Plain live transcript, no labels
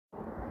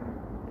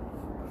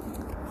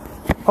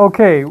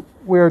Okay,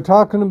 we are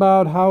talking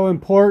about how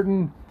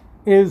important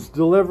is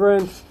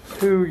deliverance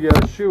to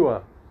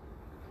Yeshua.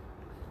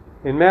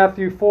 In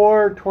Matthew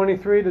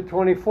 4:23 to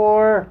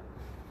 24,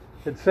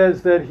 it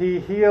says that he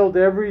healed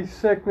every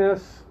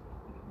sickness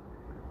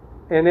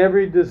and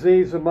every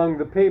disease among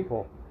the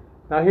people.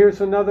 Now here's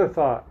another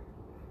thought.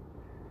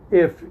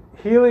 If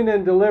healing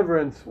and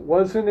deliverance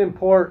wasn't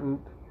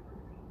important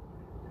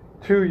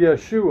to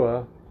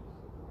Yeshua,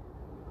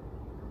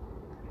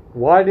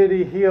 why did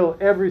he heal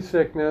every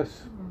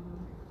sickness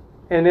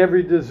and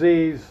every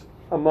disease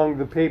among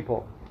the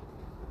people?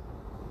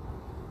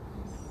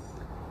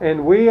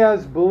 And we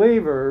as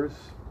believers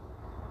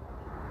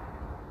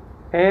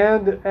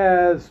and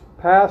as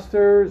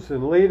pastors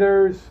and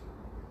leaders,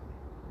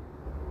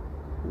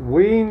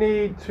 we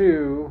need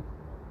to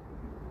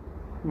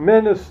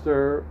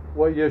minister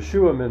what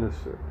Yeshua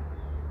ministered.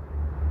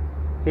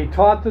 He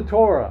taught the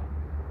Torah.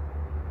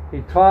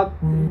 He taught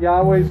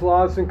Yahweh's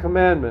laws and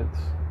commandments.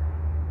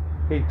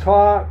 He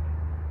taught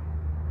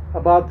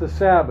about the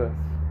Sabbath.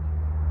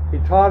 He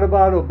taught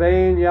about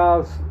obeying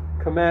Yahweh's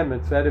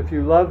commandments, that if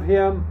you love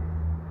Him,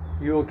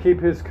 you will keep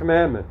His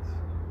commandments.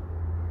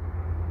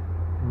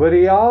 But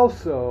He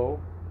also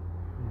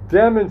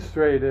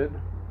demonstrated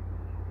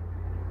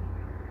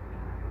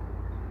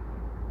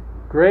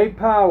great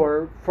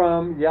power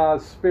from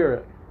Yah's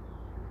Spirit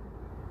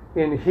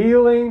in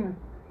healing,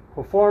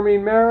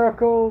 performing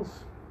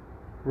miracles,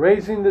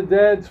 raising the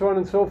dead, so on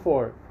and so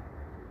forth.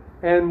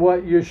 And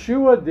what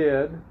Yeshua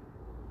did,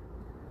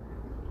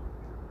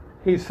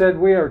 He said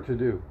we are to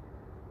do.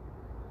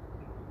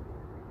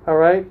 All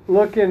right,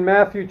 look in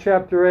Matthew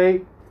chapter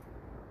 8,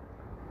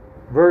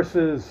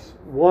 verses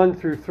 1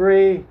 through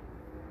 3.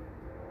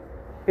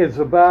 It's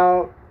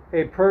about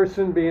a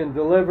person being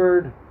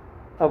delivered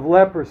of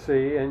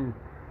leprosy, and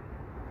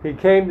he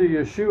came to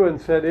Yeshua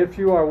and said, if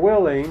you are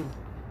willing,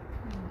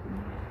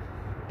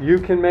 you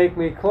can make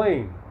me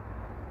clean.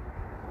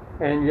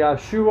 And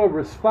Yeshua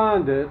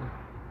responded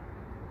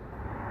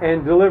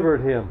and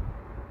delivered him.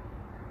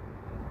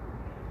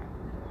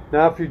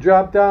 Now if you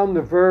drop down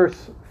to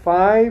verse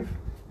 5,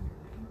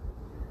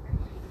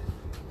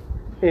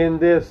 in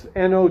this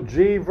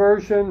NOG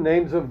version,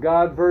 Names of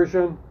God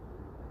version,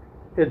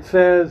 it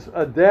says,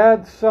 a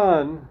dad's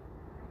son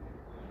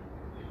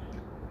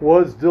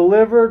was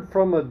delivered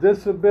from a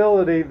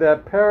disability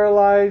that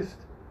paralyzed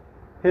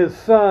his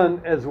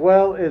son as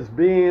well as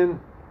being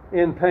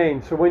in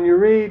pain. So when you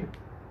read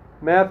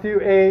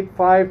Matthew 8,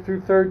 5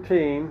 through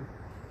 13,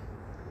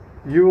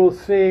 you will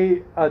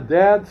see a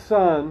dad's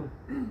son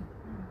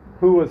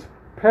who was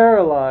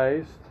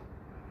paralyzed,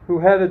 who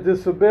had a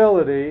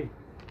disability,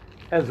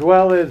 as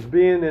well as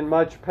being in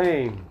much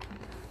pain.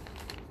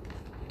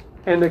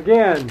 And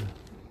again,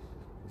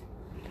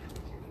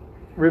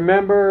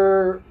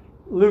 remember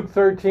Luke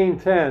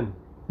 13:10.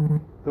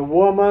 The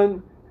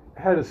woman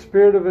had a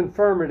spirit of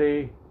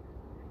infirmity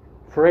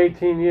for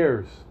 18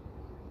 years.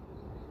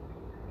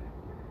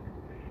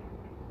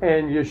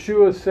 And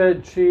Yeshua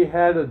said she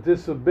had a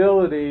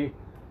disability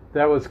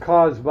that was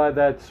caused by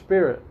that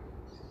spirit.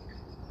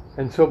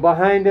 And so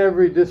behind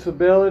every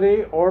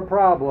disability or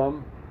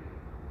problem,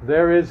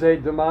 there is a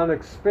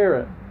demonic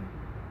spirit.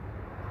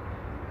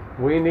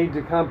 We need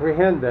to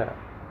comprehend that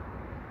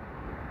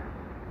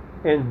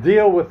and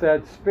deal with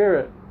that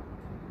spirit.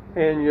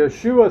 And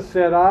Yeshua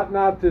said, ought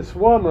not this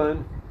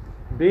woman,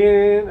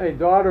 being a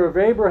daughter of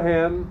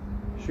Abraham,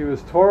 she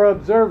was Torah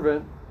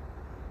observant,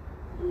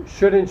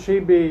 shouldn't she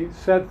be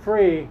set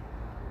free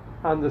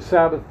on the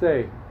Sabbath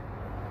day?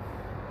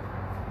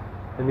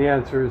 And the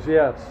answer is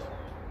yes.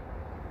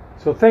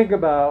 So think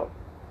about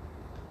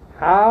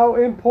how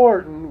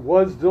important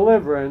was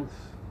deliverance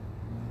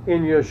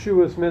in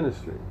Yeshua's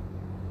ministry.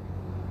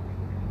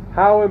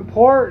 How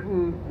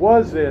important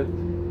was it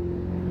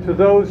to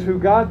those who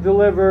got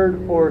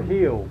delivered or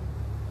healed?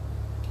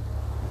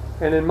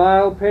 And in my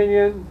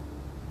opinion,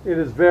 it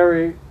is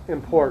very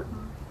important.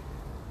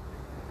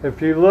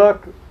 If you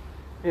look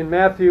in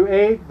Matthew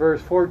 8,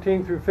 verse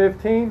 14 through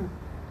 15,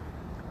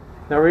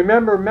 now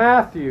remember,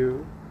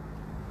 Matthew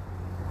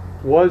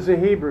was a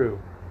Hebrew.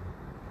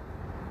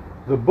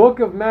 The book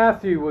of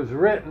Matthew was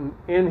written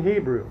in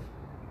Hebrew.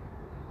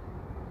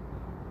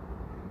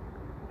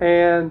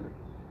 And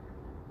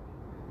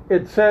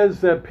it says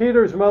that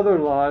Peter's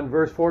mother-in-law, in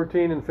verse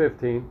 14 and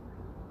 15,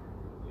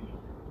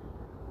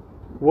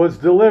 was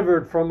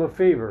delivered from a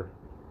fever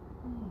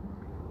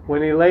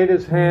when he laid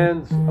his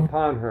hands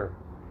upon her.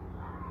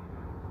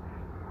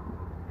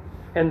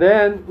 And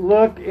then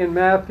look in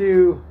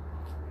Matthew,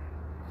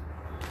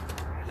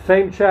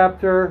 same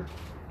chapter,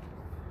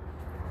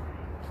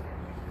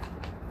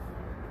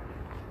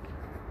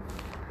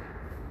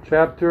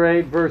 chapter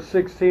 8, verse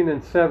 16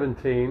 and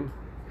 17.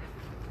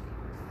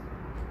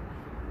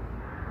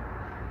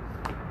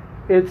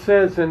 It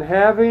says, and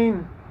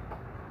having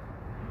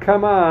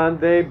come on,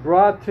 they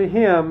brought to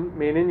him,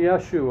 meaning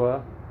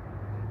Yeshua,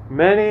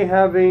 many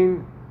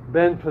having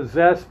been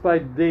possessed by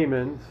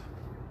demons.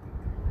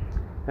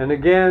 And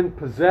again,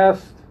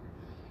 possessed,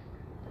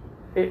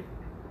 a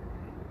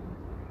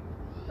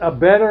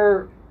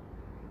better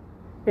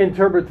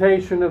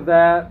interpretation of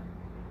that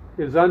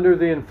is under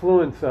the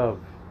influence of.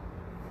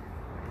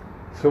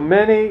 So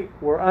many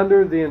were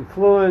under the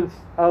influence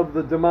of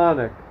the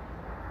demonic.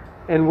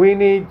 And we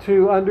need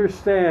to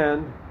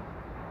understand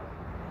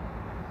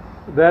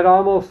that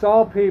almost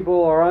all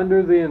people are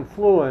under the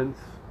influence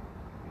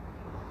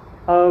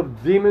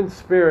of demon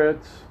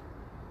spirits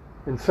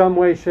in some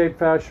way, shape,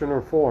 fashion,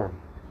 or form.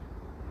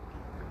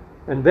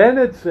 And then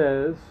it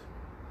says,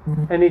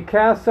 and he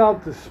casts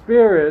out the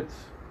spirits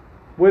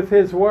with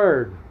his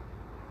word.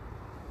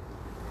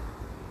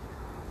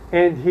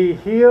 And he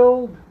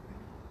healed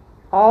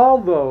all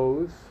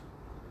those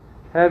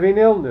having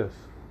illness.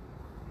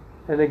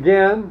 And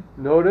again,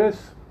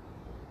 notice,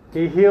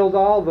 he healed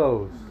all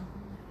those.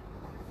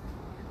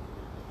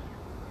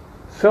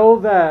 So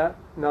that,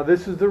 now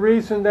this is the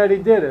reason that he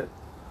did it,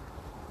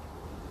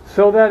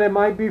 so that it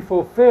might be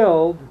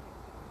fulfilled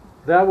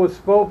that was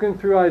spoken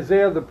through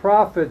Isaiah the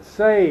prophet,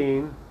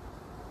 saying,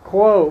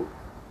 quote,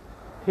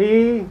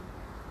 he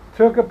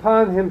took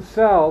upon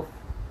himself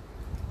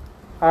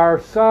our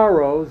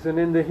sorrows, and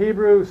in the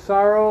Hebrew,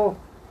 sorrow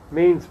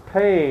means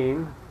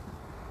pain,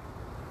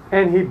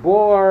 and he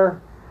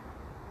bore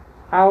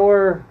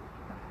our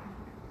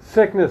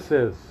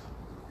sicknesses.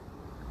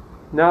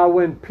 Now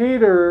when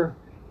Peter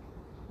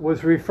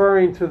was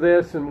referring to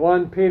this in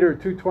 1 Peter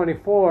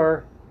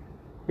 2:24,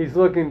 he's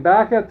looking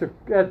back at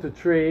the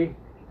tree,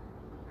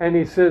 and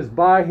he says,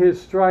 by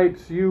his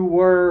stripes you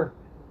were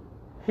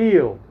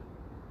healed.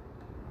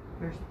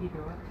 1 Peter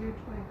 2:24.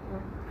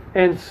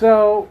 And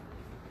so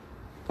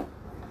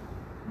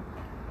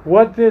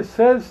what this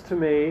says to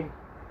me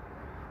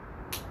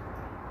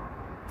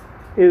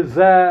is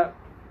that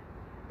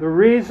the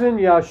reason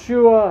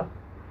Yeshua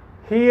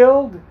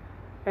healed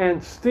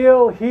and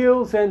still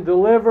heals and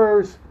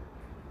delivers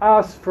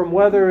us from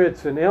whether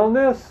it's an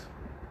illness,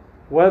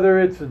 whether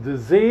it's a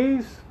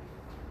disease,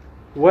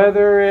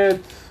 whether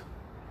it's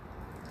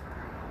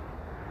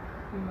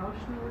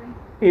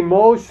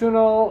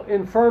emotional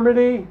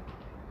infirmity,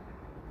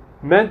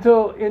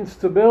 mental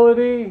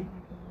instability,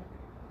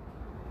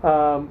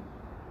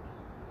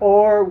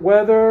 or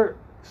whether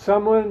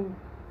someone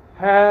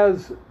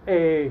has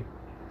a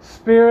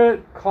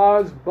spirit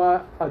caused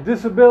by a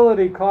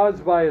disability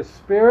caused by a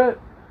spirit,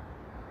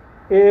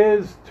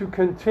 is to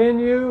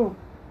continue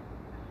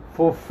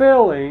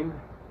fulfilling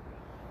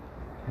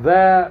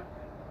that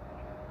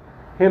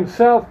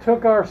himself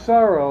took our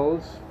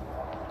sorrows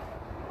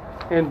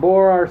and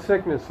bore our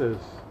sicknesses.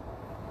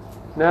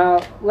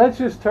 Now, let's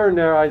just turn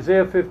there,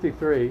 Isaiah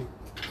 53.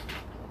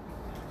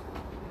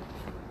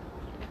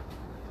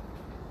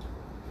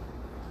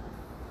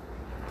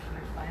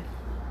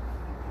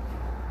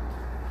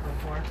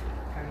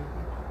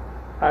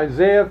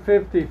 Isaiah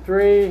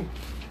 53.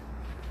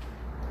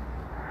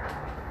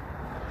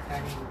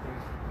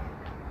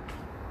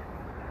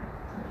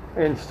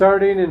 And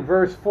starting in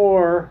verse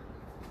 4,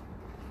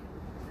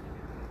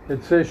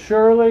 it says,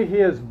 surely he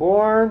has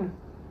borne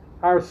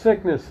our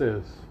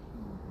sicknesses,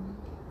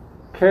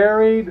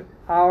 carried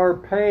our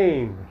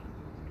pain,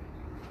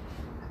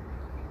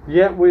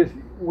 yet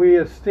we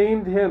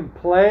esteemed him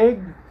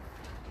plagued,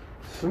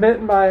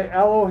 smitten by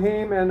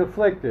Elohim, and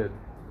afflicted.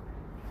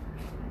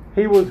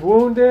 He was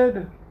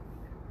wounded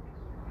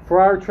for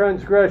our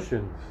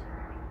transgressions.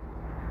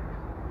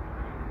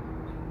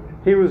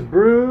 He was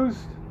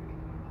bruised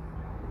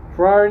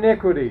for our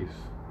iniquities.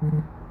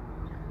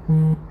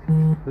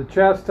 The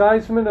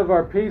chastisement of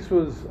our peace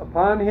was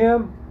upon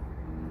him,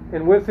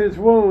 and with his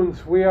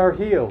wounds we are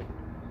healed.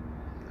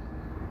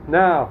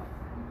 Now,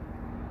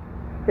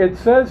 it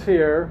says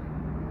here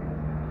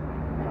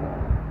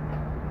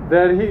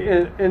that he,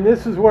 and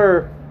this is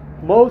where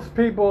most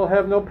people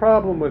have no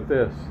problem with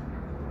this,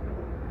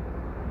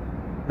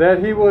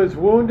 that he was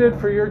wounded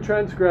for your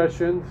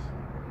transgressions,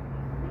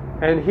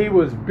 and he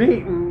was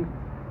beaten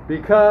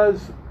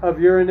because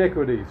of your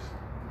iniquities,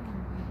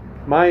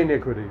 my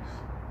iniquities.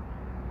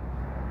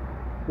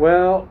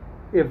 Well,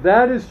 if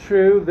that is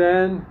true,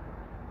 then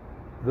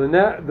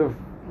the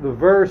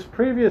verse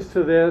previous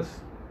to this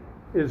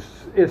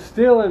is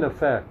still in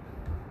effect.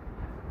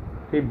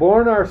 He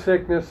bore our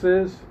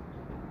sicknesses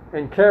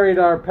and carried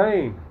our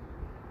pain.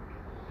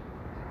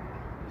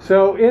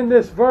 So in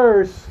this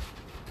verse,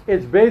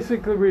 it's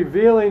basically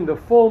revealing the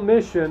full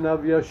mission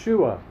of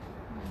Yeshua,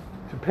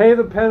 to pay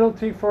the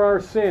penalty for our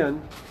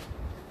sin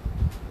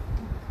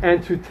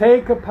and to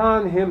take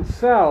upon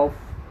himself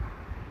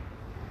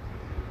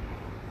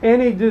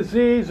any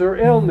disease or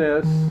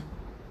illness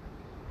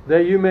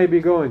that you may be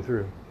going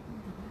through.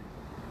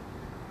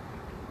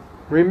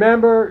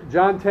 Remember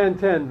John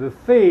 10:10, the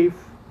thief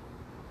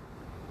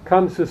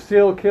comes to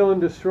steal, kill, and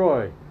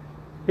destroy.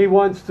 He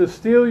wants to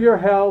steal your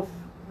health.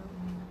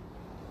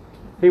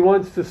 He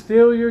wants to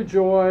steal your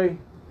joy.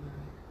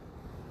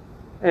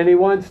 And he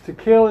wants to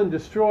kill and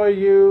destroy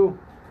you,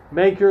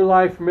 make your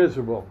life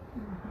miserable.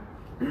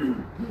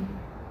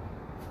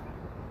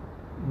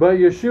 But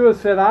Yeshua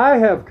said, I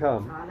have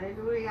come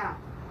Hallelujah.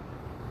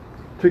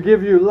 to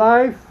give you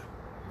life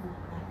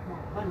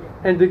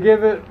and to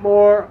give it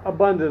more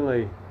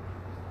abundantly.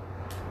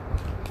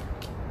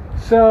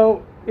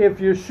 So, if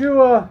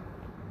Yeshua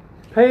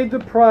paid the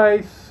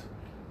price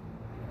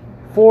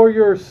for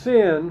your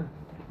sin,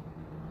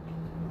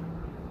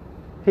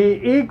 He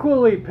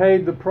equally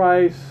paid the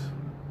price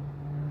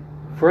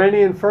for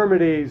any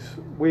infirmities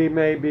we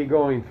may be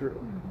going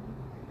through.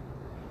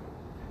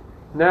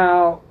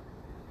 Now,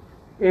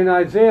 in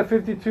Isaiah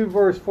 52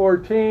 verse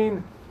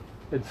 14,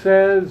 it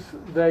says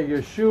that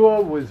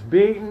Yeshua was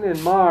beaten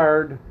and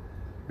marred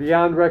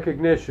beyond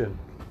recognition.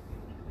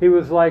 He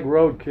was like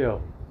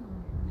roadkill.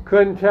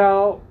 Couldn't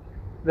tell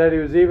that he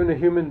was even a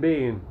human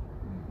being.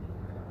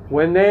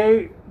 When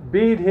they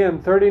beat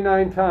him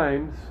 39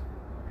 times,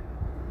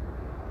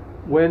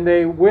 when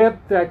they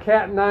whipped that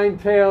cat o' nine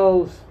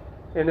tails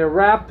and it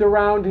wrapped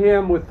around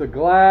him with the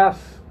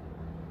glass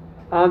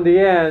on the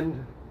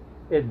end,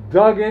 it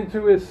dug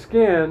into his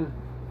skin,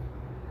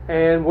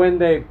 and when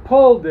they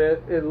pulled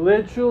it, it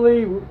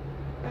literally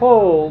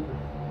pulled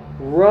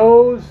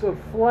rows of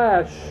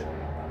flesh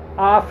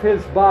off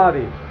his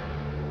body.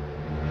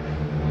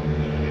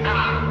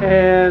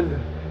 And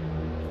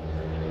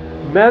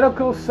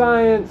medical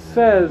science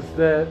says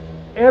that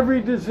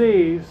every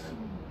disease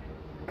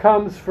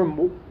comes from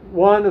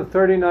one of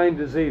 39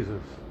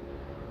 diseases.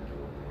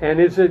 And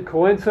is it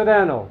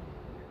coincidental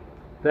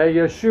that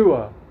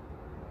Yeshua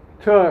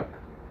took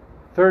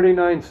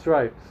 39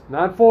 stripes?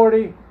 Not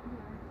 40,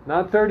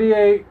 not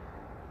 38,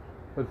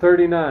 but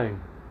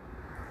 39.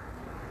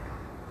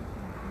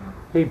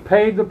 He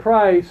paid the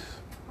price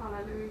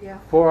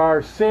Hallelujah. for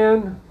our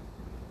sin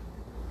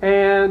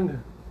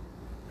and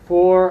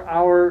for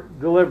our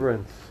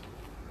deliverance.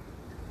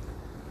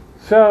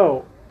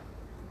 So,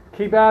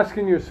 keep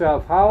asking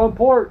yourself, how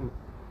important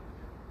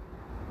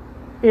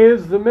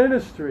is the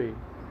ministry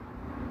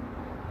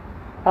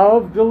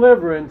of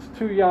deliverance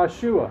to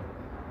Yeshua?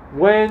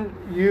 When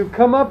you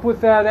come up with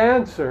that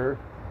answer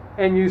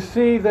and you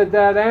see that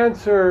that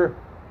answer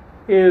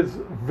is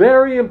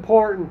very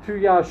important to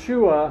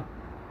Yeshua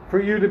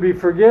for you to be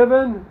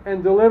forgiven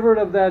and delivered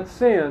of that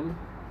sin,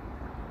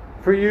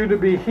 for you to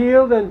be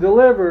healed and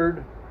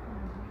delivered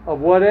of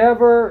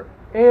whatever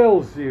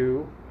ails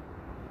you,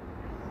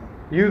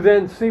 you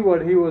then see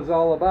what he was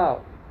all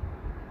about,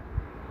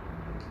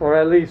 or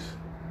at least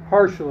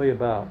partially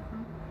about.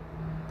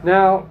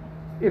 Now,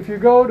 if you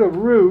go to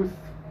Ruth,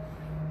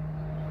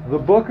 the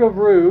book of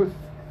Ruth,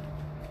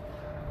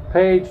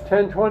 page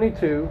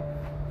 1022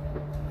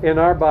 in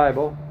our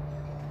Bible,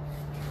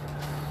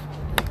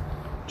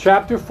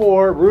 chapter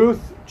 4,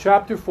 Ruth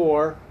chapter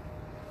 4,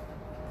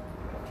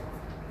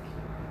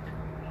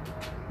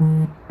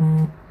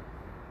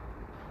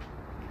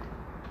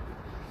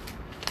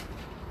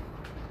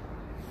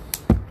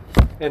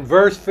 in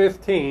verse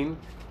 15,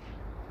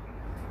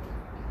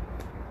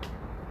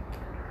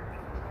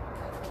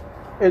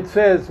 it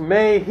says,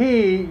 "May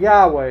He,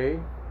 Yahweh,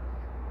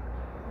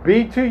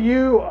 be to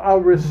you a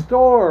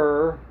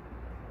restorer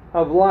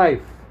of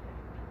life."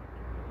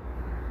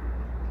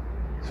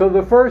 So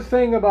the first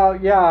thing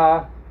about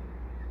Yah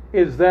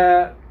is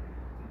that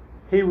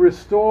He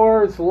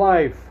restores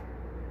life.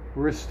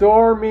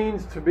 Restore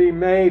means to be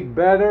made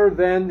better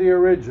than the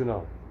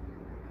original.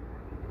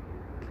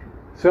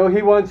 So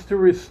He wants to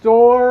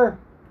restore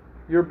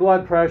your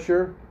blood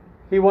pressure.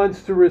 He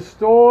wants to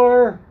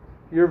restore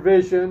your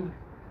vision.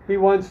 He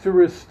wants to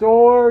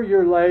restore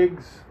your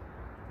legs,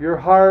 your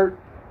heart,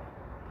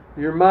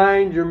 your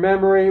mind, your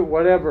memory,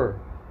 whatever.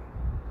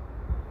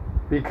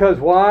 Because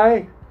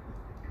why?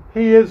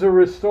 He is a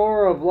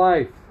restorer of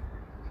life.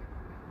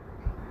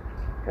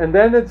 And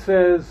then it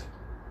says,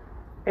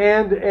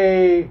 and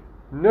a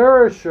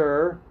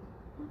nourisher,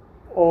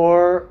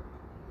 or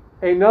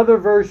another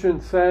version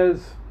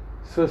says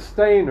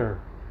sustainer.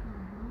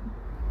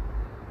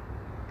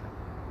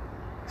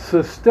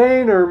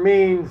 Sustainer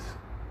means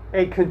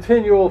a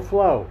continual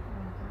flow.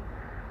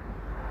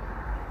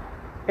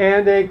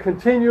 And a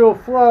continual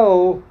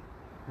flow,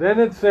 then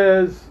it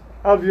says,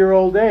 of your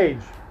old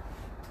age.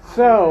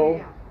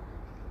 So,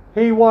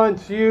 He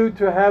wants you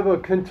to have a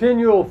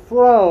continual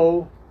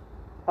flow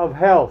of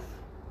health.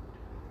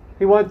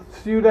 He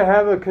wants you to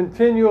have a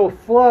continual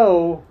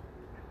flow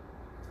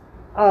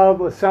of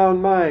a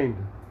sound mind.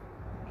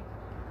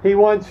 He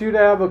wants you to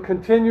have a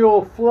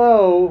continual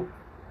flow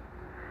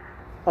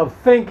of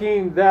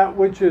thinking that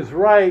which is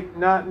right,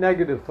 not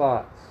negative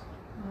thoughts.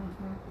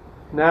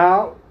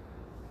 Now,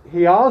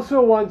 He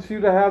also wants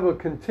you to have a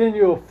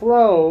continual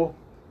flow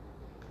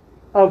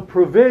of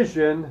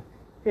provision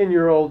in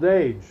your old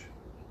age.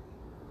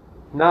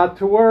 Not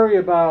to worry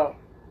about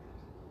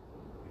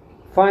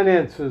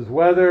finances,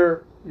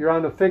 whether you're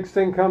on a fixed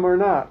income or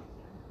not.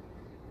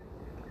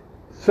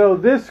 So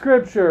this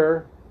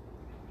scripture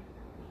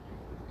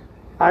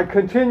I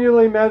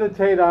continually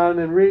meditate on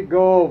and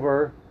go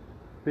over,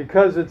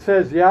 because it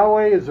says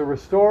Yahweh is a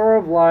restorer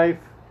of life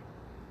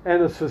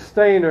and a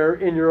sustainer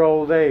in your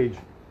old age.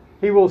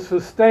 He will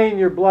sustain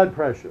your blood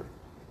pressure.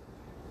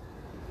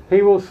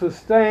 He will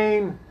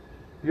sustain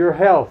your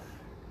health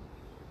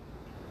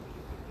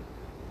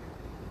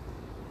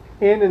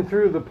in and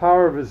through the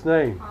power of His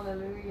name.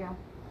 Hallelujah.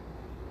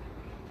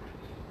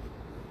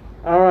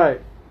 All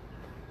right.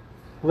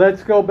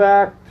 Let's go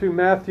back to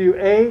Matthew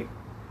 8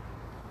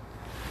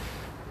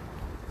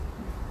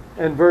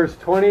 and verse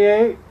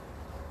 28.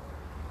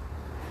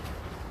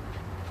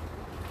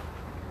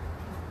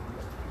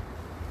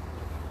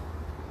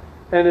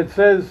 And it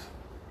says,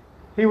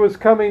 he was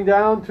coming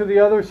down to the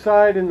other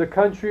side in the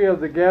country of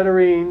the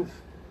Gadarenes,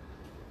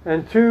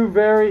 and two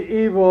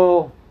very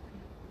evil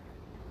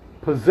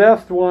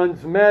possessed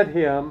ones met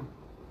him,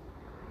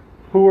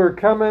 who were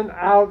coming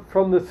out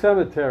from the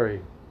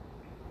cemetery,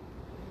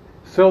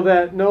 so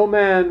that no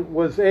man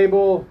was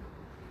able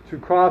to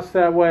cross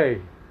that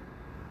way.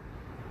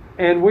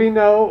 And we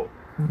know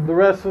the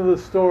rest of the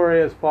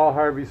story, as Paul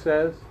Harvey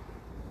says,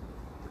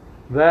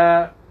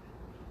 that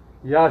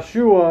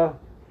Yeshua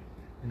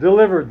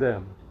delivered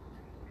them.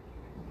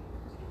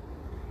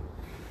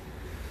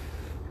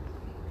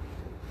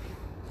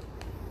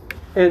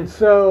 And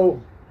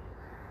so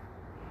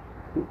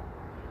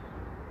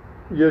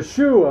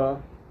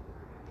Yeshua,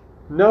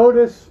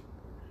 notice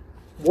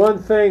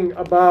one thing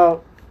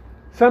about,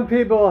 some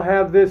people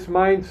have this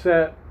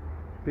mindset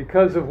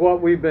because of what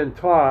we've been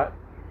taught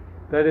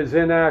that is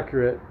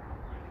inaccurate,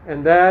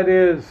 and that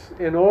is,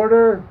 in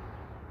order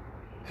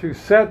to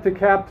set the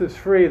captives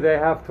free, they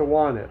have to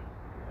want it.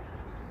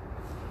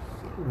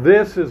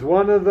 This is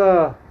one of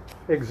the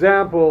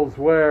examples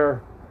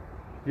where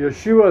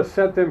Yeshua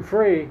set them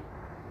free,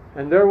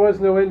 and there was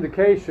no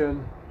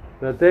indication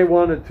that they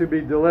wanted to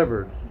be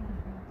delivered.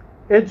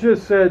 It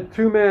just said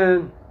two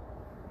men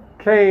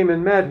came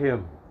and met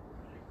him,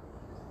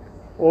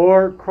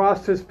 or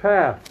crossed his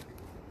path.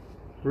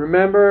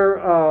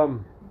 Remember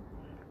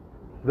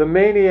the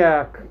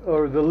maniac,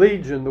 or the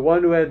legion, the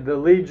one who had the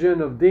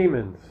legion of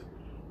demons.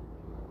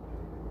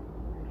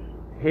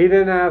 He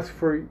didn't ask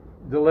for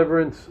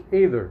deliverance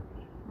either.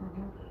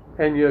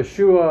 And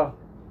Yeshua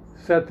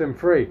set them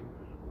free.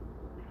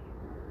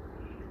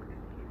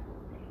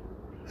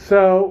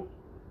 So,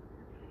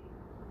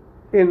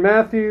 in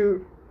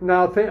Matthew,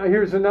 now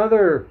here's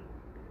another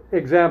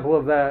example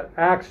of that.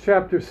 Acts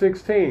chapter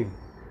 16.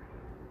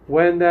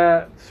 When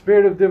that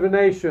spirit of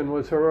divination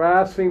was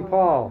harassing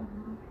Paul.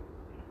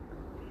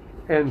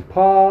 And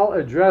Paul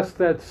addressed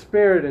that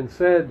spirit and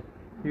said,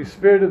 "You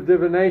spirit of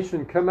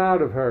divination, come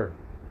out of her."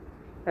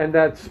 And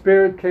that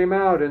spirit came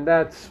out, and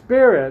that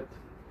spirit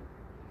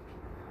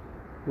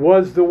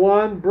was the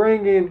one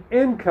bringing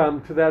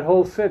income to that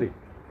whole city.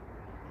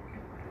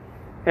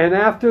 And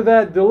after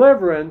that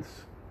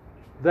deliverance,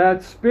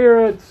 that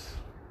spirit's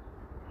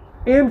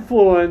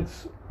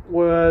influence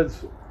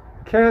was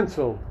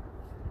canceled.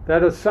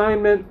 That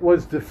assignment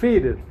was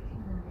defeated.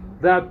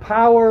 That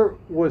power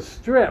was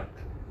stripped.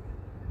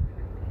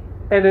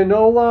 And it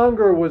no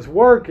longer was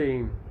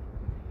working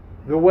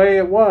the way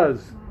it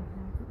was.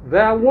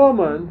 That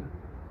woman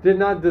did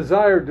not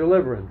desire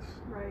deliverance.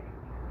 Right.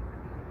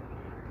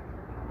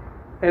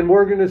 And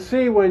we're going to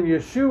see when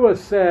Yeshua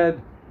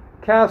said,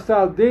 cast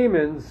out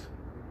demons,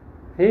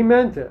 he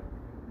meant it.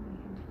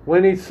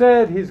 When he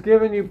said he's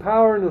given you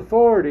power and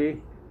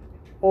authority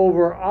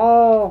over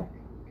all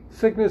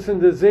sickness and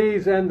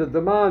disease and the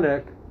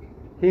demonic,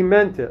 he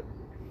meant it.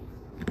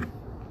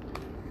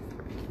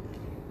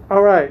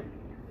 All right.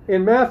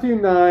 In Matthew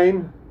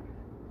 9,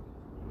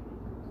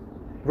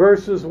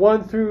 verses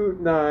 1 through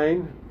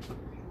 9,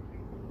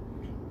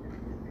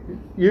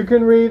 you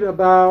can read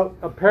about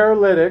a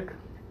paralytic,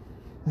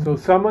 so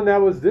someone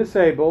that was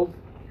disabled.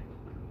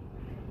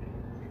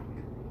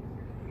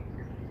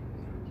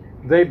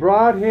 They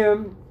brought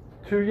him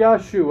to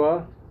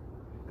Yeshua.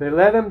 They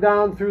let him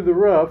down through the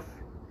roof.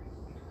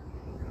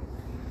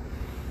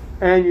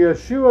 And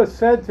Yeshua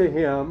said to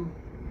him,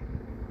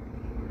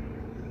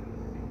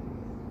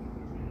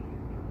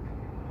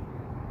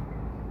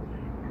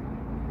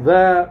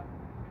 that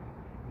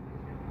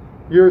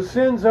your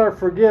sins are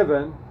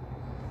forgiven,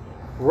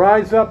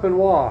 rise up and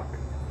walk.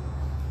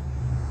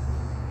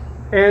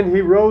 And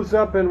he rose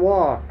up and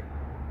walked.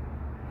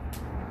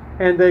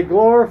 And they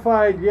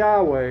glorified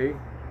Yahweh.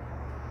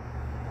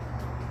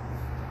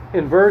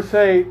 In verse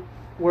 8,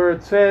 where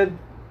it said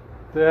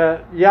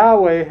that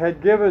Yahweh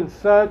had given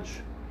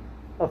such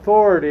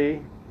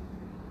authority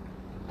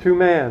to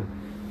man.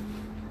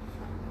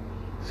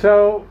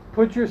 So,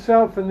 put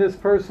yourself in this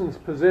person's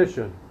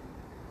position.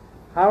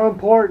 How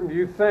important do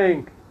you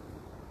think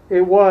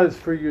it was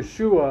for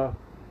Yeshua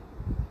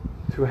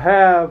to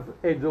have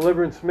a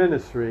deliverance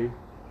ministry?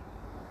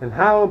 And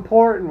how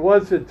important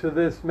was it to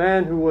this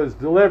man who was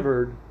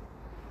delivered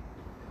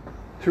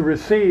to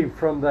receive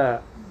from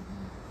that?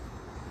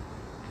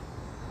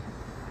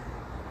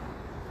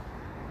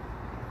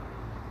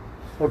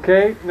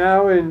 Okay,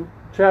 now in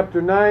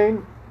chapter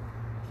 9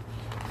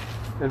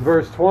 and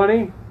verse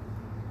 20,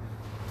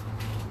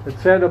 it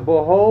said,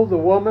 behold, the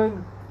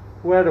woman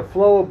who had a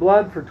flow of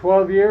blood for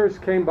 12 years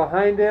came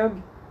behind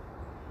him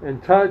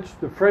and touched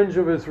the fringe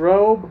of his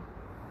robe,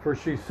 for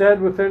she said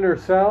within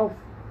herself,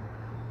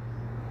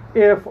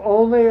 if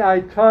only I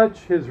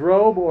touch his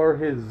robe or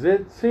his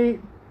tzitzit,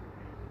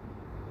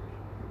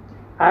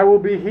 I will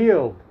be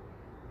healed.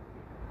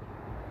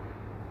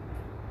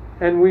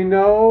 And we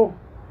know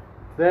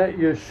that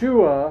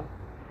Yeshua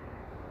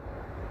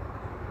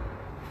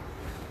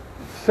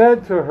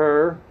said to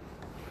her,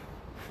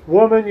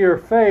 "Woman, your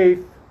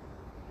faith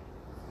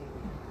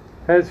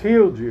has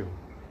healed you."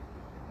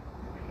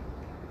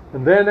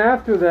 And then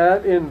after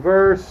that, in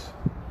verse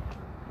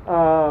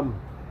 20,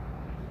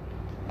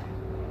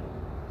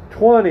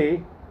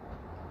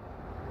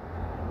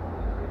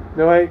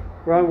 no wait,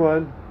 wrong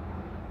one.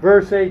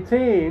 Verse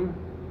 18,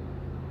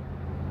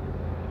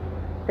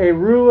 a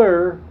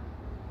ruler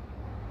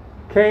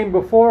came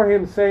before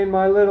him saying,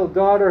 "My little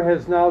daughter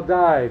has now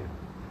died,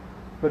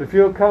 but if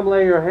you'll come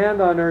lay your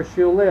hand on her,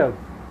 she'll live."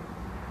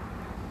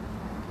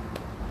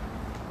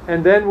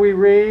 And then we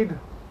read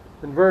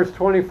in verse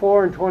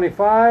 24 and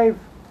 25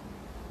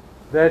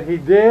 that he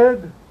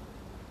did,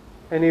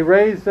 and he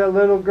raised that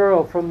little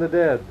girl from the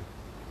dead.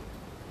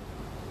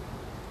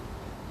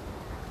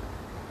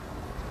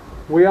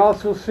 We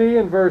also see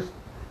in verse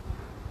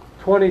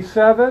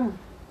 27,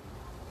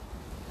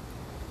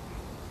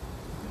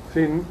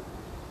 see,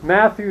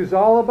 Matthew's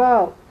all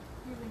about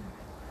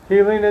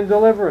healing and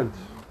deliverance.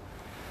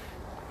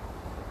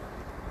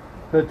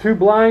 The two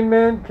blind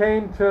men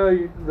came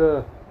to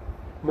the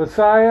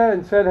Messiah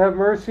and said, "Have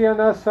mercy on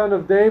us, son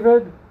of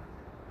David."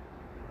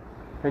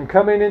 And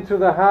coming into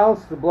the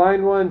house, the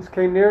blind ones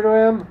came near to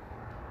him,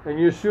 and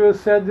Yeshua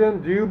said to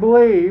them, "Do you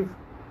believe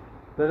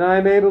that I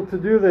am able to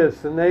do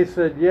this?" And they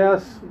said,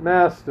 "Yes,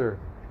 Master."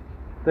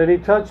 Then he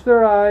touched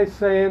their eyes,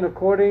 saying,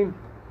 "According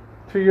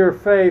to your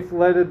faith,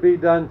 let it be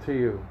done to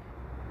you."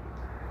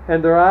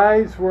 And their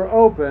eyes were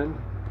opened,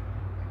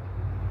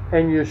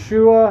 and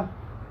Yeshua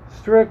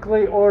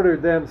strictly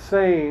ordered them,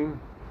 saying,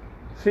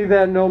 "See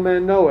that no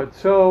man know it."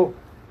 So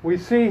we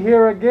see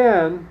here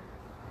again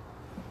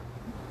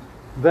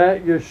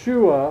that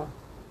Yeshua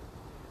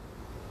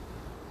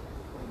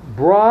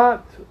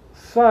brought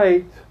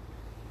sight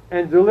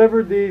and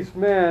delivered these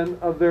men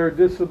of their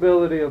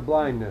disability of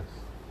blindness.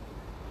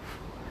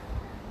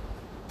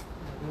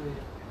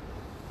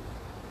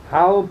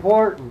 How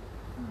important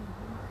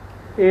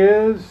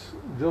is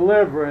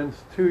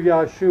deliverance to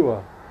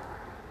Yeshua?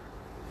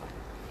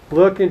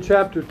 Look in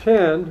chapter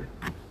 10.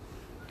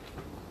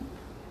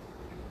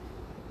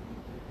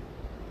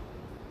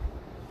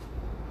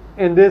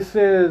 And this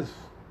is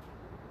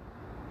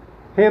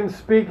him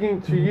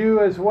speaking to you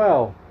as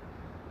well.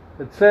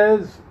 It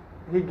says,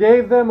 he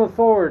gave them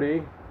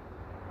authority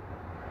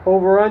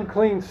over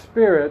unclean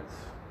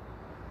spirits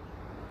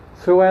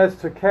so as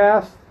to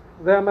cast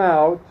them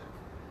out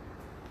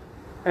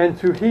and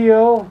to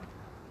heal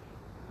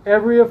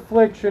every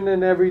affliction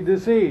and every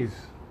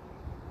disease.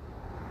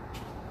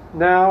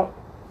 Now,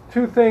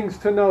 two things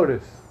to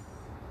notice.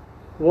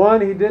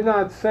 One, he did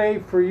not say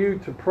for you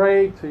to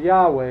pray to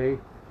Yahweh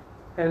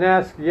and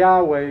ask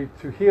Yahweh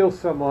to heal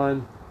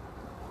someone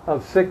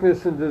of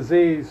sickness and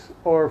disease,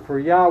 or for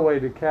Yahweh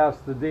to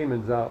cast the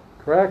demons out,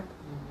 correct?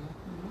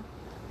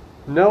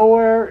 Mm-hmm.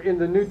 Nowhere in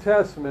the New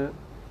Testament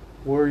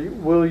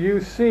will you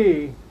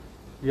see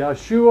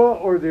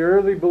Yeshua or the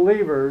early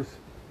believers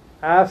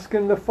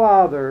asking the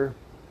Father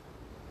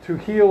to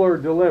heal or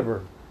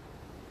deliver.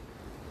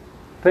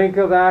 Think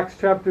of Acts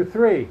chapter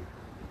 3.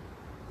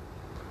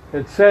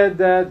 It said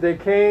that they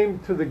came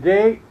to the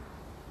gate,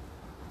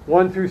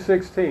 1 through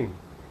 16.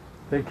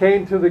 They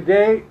came to the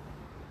gate.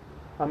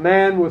 A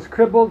man was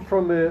crippled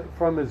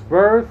from his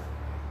birth.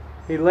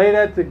 He laid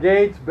at the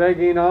gates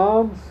begging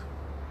alms.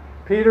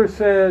 Peter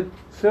said,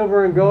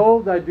 "Silver and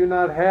gold I do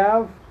not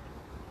have,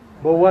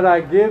 but what I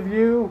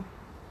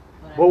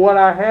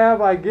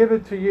have I give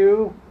it to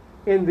you.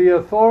 In the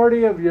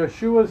authority of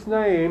Yeshua's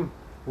name,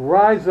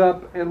 rise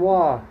up and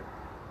walk."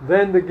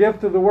 Then the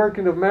gift of the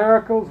working of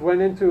miracles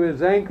went into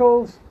his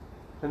ankles,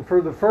 and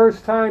for the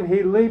first time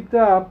he leaped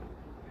up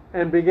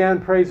and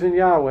began praising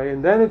Yahweh.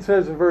 And then it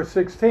says in verse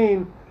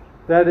 16,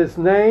 that his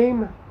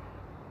name,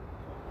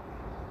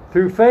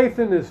 through faith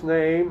in his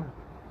name,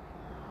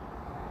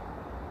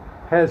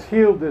 has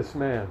healed this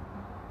man.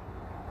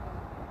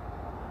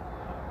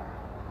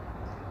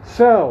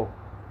 So,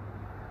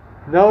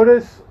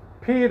 notice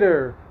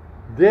Peter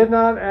did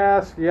not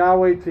ask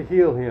Yahweh to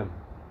heal him.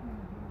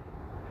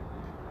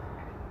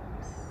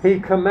 He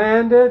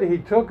commanded, he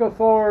took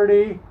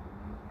authority,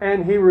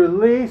 and he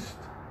released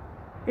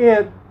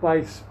it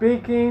by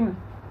speaking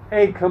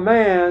a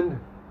command.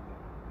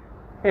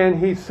 And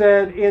he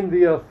said, in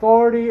the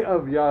authority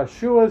of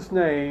Yeshua's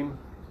name,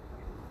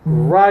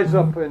 rise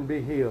up and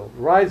be healed.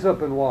 Rise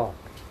up and walk.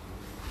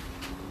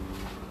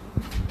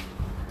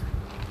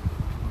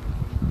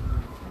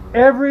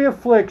 Every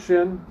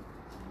affliction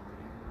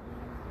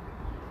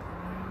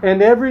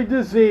and every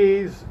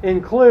disease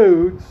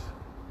includes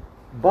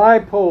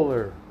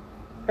bipolar,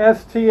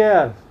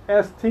 STS,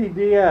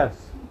 STDS.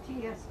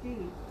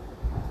 PTSD.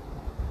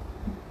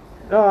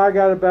 No, I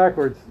got it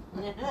backwards.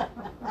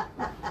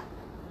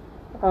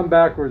 I'm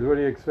backwards. What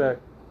do you expect?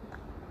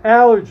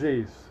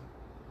 Allergies,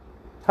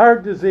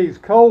 heart disease,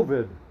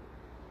 COVID,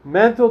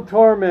 mental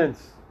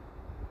torments,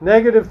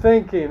 negative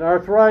thinking,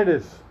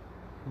 arthritis,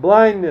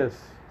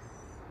 blindness,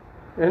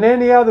 and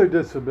any other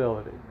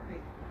disability.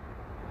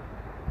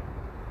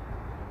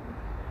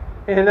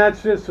 And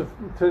that's just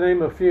to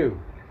name a few.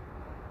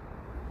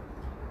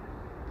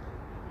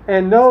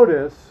 And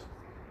notice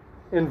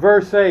in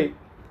verse 8,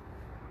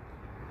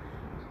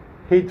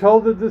 he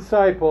told the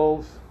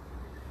disciples,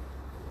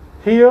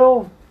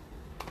 heal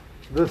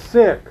the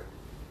sick,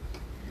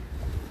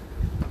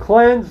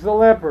 cleanse the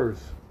lepers,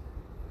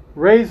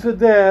 raise the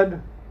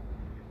dead,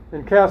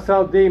 and cast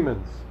out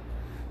demons.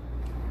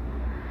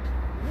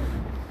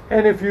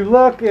 And if you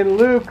look in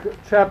Luke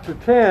chapter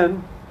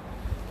 10,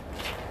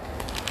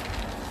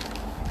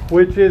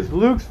 which is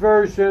Luke's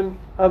version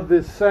of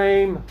this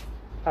same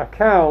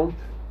account,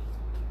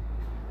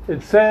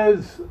 it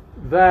says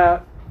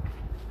that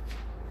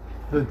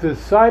the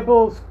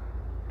disciples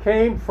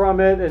came from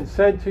it and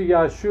said to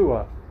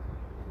Yeshua,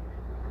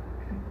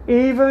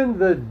 even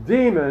the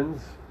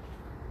demons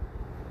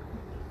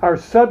are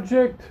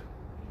subject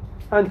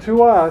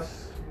unto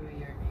us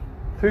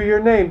through your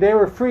name. They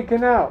were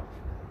freaking out.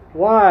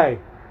 Why?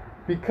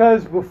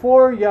 Because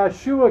before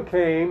Yeshua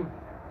came,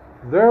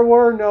 there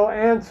were no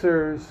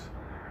answers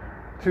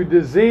to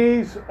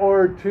disease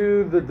or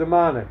to the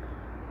demonic.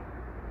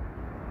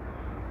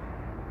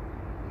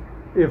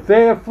 If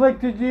they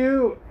afflicted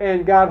you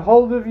and got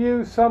hold of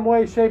you some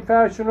way, shape,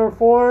 fashion, or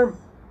form,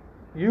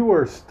 you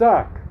were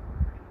stuck.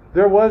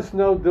 There was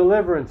no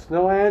deliverance,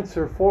 no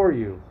answer for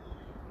you.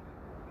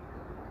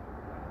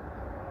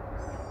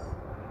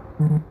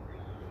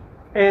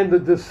 And the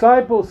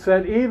disciples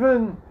said,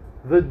 even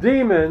the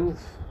demons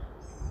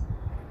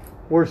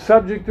were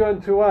subject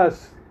unto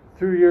us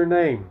through your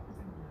name.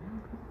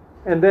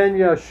 And then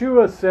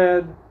Yeshua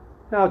said,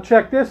 now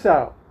check this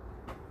out.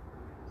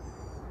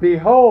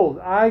 Behold,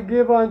 I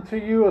give unto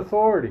you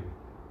authority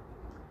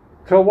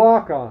to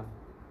walk on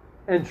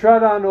and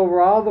tread on over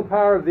all the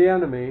power of the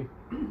enemy,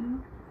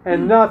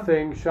 and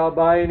nothing shall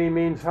by any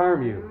means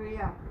harm you.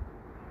 Hallelujah.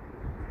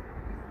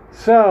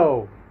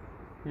 So,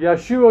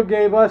 Yeshua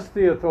gave us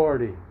the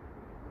authority.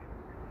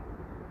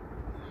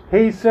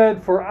 He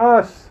said for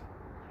us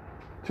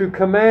to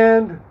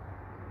command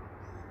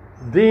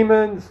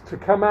demons to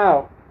come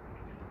out,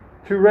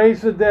 to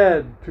raise the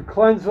dead, to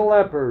cleanse the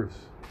lepers,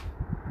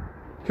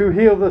 to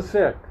heal the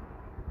sick.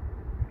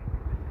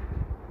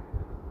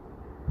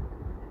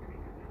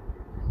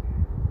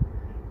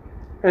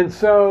 And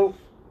so,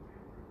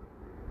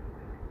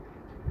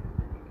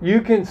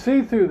 you can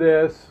see through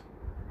this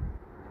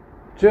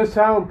just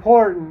how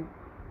important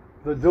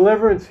the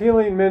deliverance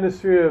healing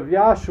ministry of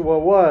Yahshua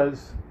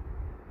was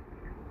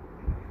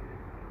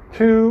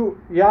to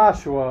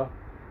Yahshua,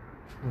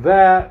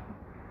 that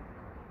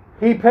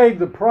he paid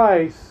the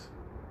price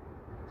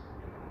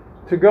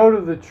to go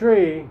to the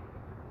tree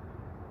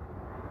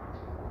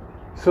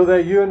so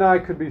that you and I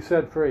could be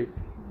set free.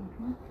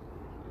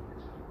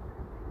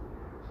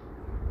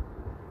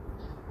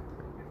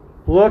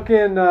 Look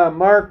in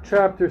Mark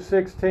chapter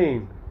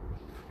 16.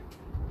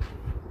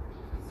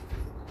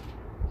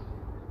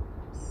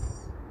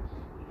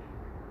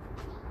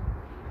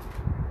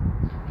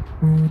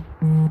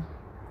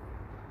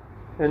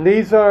 And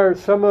these are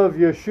some of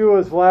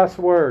Yeshua's last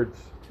words.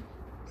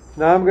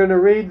 Now I'm going to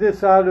read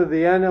this out of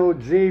the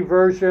NOG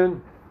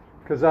version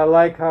because I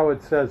like how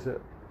it says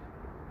it.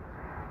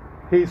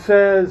 He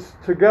says,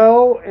 to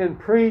go and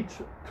preach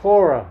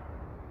Torah.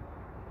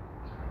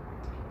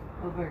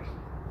 What verse?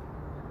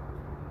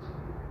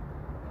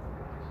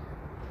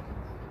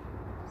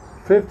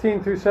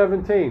 15 through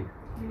 17.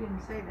 You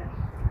didn't say that.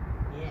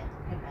 Yeah,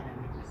 I got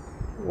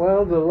it.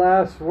 Well, the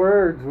last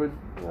words would...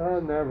 Oh,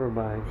 never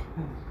mind.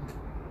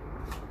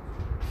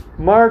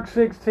 Mark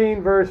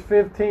 16, verse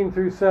 15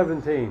 through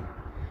 17.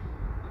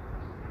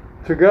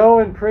 To go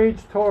and preach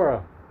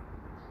Torah.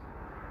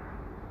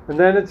 And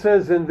then it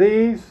says, and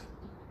these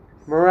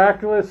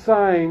miraculous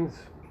signs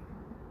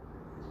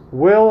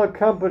will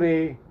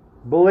accompany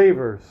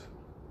believers.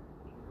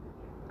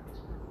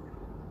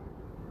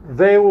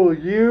 They will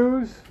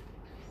use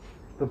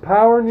the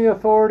power and the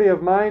authority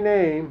of my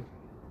name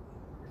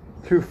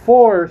to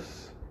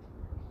force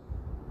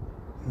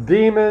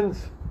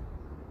demons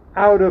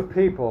out of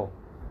people.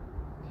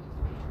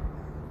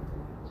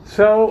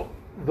 So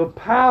the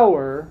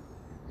power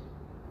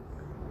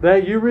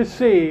that you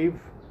receive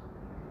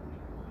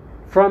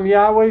from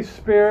Yahweh's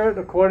Spirit,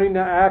 according to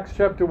Acts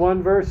chapter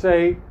 1 verse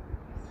 8,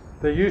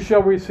 that you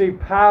shall receive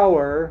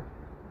power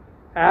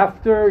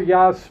after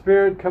Yah's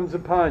Spirit comes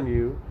upon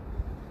you,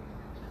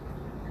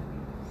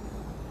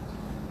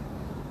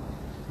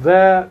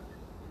 that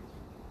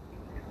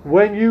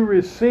when you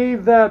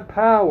receive that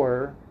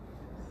power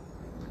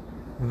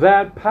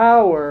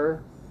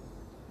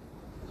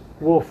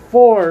will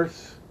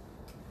force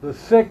the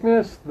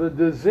sickness, the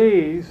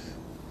disease,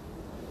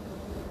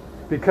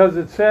 because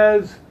it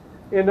says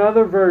in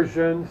other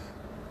versions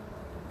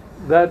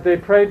that they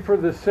prayed for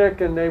the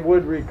sick and they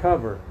would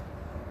recover.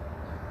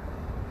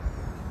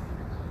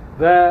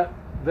 That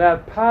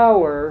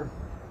power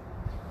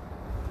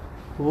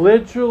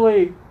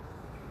literally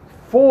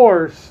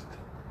forced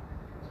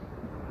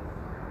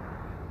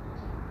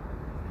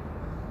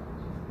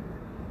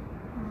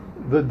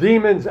the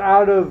demons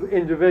out of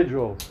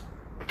individuals.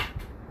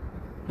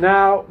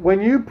 Now,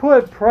 when you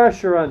put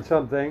pressure on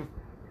something,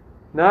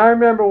 now I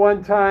remember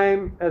one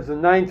time as a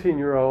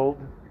 19-year-old,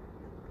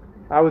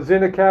 I was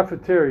in a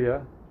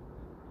cafeteria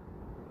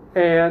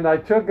and I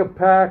took a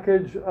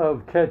package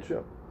of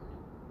ketchup.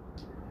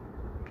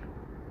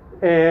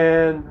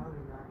 And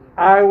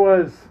I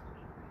was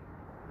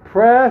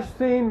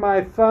pressing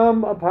my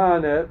thumb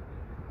upon it,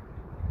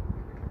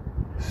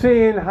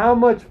 seeing how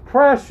much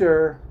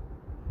pressure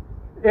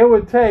it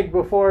would take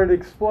before it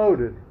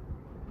exploded.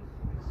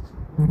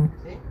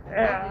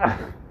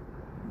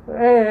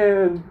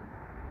 And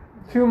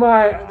to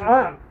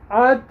my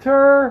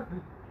utter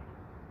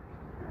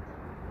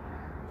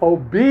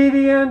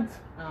obedient,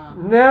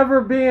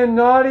 never being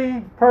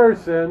naughty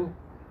person,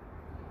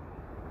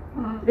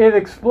 it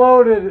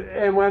exploded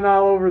and went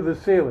all over the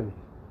ceiling.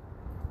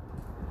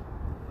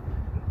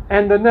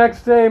 And the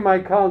next day my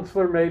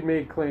counselor made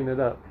me clean it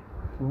up.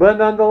 But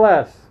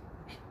nonetheless,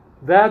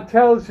 that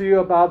tells you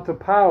about the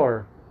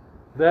power,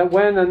 that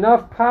when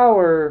enough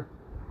power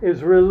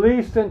is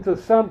released into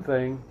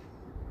something,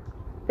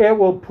 it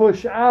will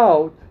push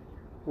out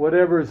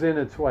whatever's in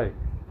its way.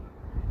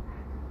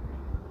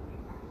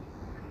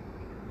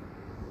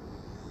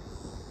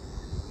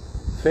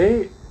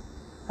 See,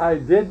 I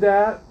did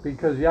that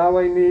because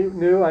Yahweh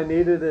knew I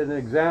needed an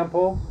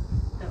example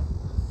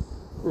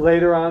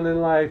later on in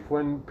life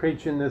when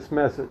preaching this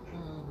message.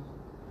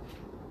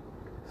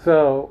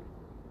 So,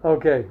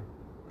 okay.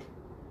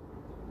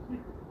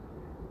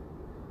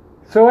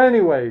 So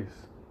anyways,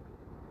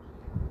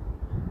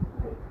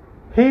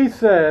 he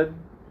said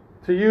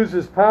to use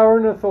his power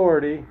and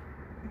authority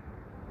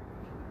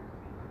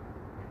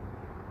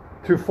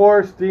to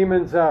force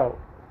demons out.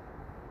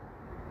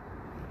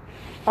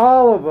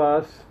 All of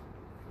us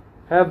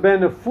have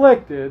been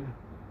afflicted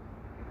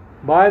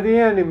by the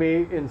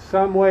enemy in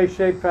some way,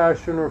 shape,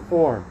 fashion, or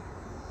form.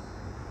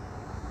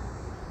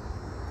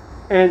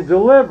 And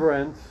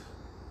deliverance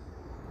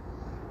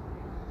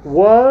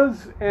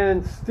was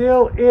and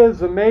still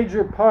is a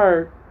major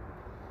part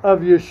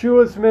of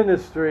Yeshua's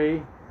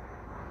ministry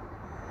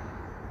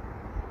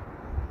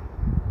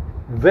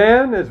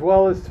then as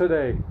well as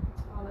today.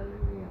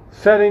 Hallelujah.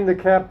 Setting the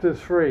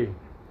captives free.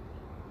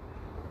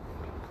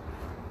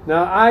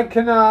 Now, I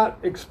cannot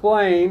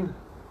explain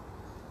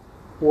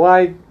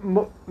why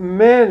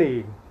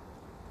many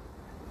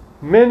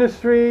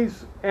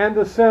ministries and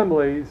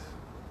assemblies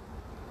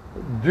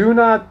do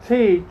not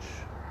teach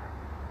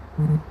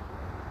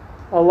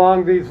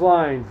along these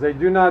lines. They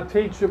do not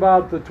teach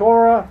about the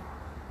Torah,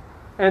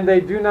 and they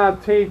do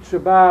not teach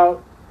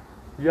about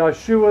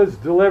Yeshua's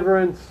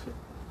deliverance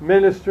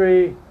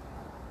ministry,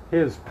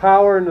 his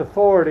power and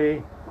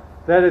authority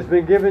that has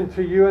been given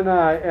to you and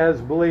I as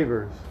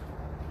believers.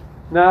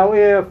 Now,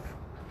 if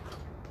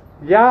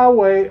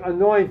Yahweh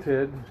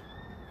anointed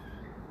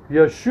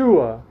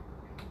Yeshua,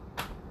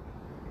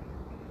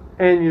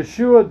 and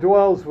Yeshua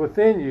dwells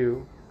within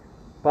you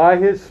by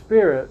his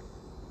Spirit,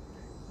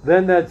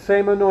 then that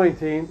same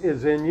anointing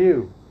is in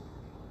you.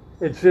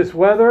 It's just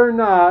whether or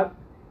not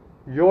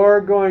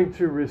you're going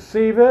to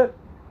receive it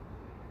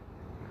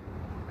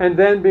and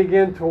then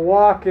begin to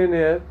walk in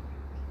it,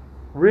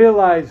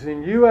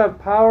 realizing you have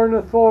power and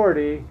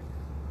authority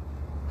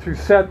to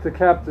set the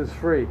captives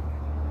free.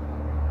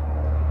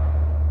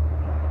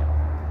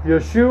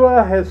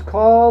 Yeshua has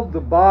called the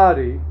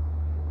body,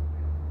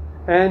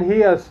 and he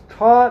has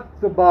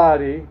taught the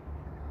body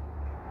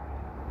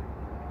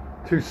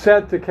to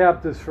set the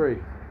captives free.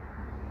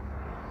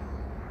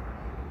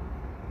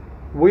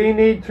 We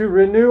need to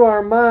renew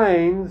our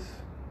minds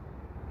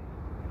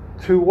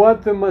to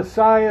what the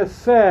Messiah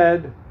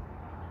said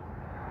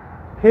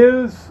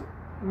his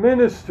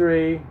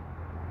ministry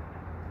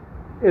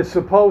is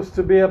supposed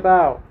to be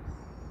about.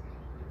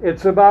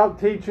 It's about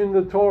teaching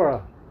the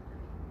Torah,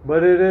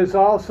 but it is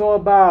also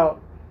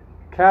about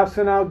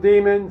casting out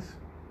demons,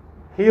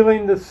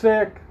 healing the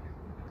sick,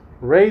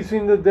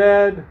 raising the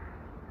dead,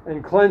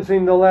 and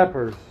cleansing the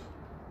lepers.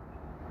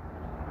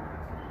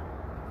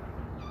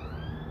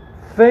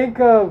 Think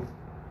of,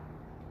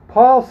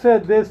 Paul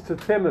said this to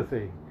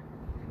Timothy.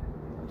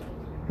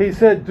 He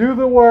said, do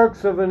the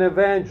works of an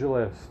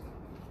evangelist.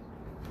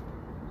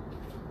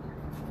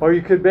 Or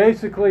you could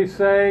basically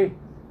say,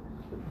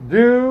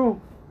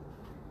 do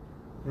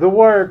the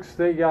works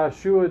that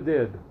Yeshua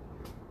did.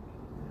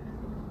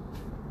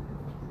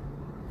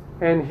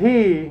 And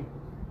he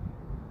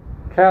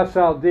cast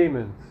out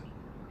demons.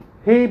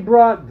 He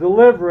brought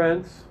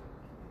deliverance,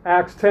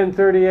 Acts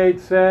 10:38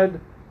 said,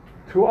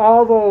 to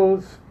all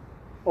those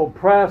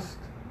oppressed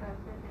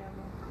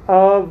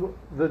of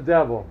the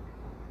devil.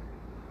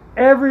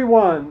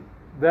 Everyone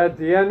that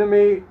the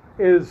enemy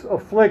is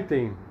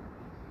afflicting,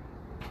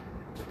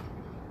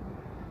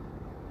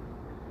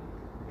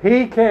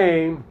 he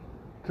came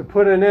to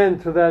put an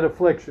end to that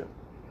affliction.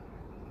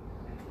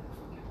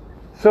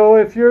 So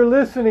if you're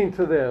listening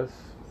to this,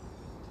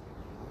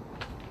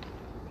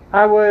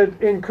 I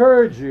would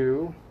encourage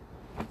you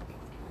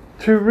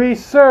to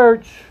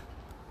research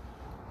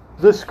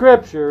the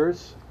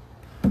scriptures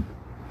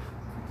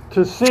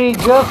to see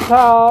just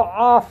how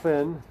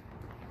often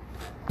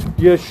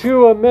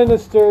Yeshua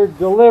ministered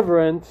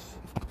deliverance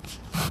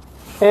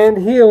and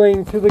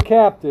healing to the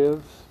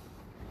captives,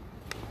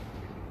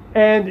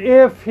 And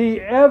if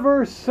he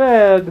ever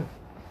said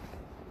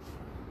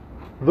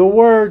the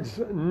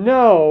words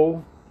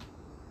no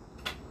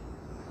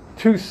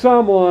to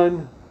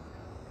someone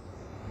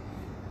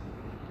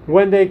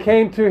when they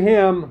came to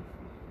him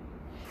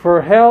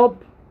for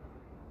help,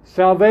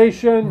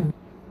 salvation,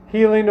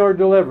 healing, or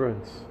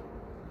deliverance.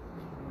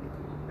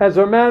 As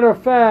a matter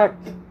of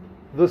fact,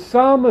 the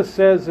psalmist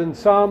says in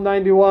Psalm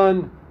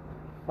 91,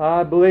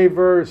 I believe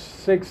verse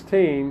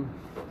 16,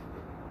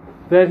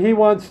 that he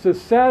wants to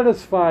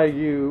satisfy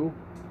you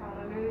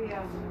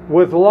Hallelujah.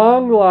 with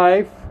long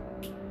life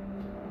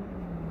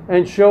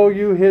and show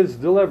you his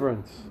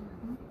deliverance.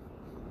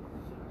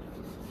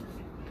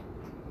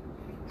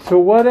 So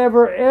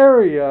whatever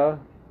area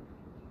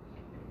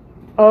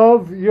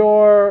of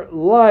your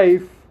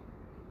life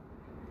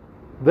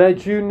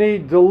that you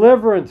need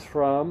deliverance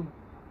from,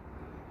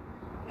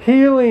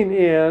 healing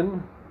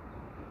in,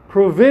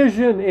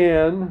 provision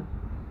in,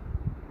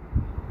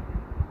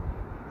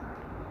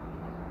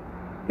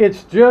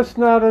 it's just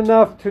not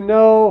enough to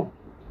know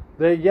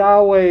that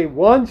Yahweh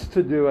wants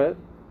to do it.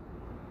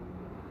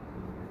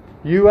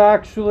 You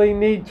actually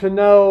need to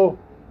know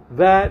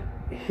that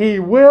He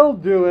will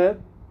do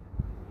it,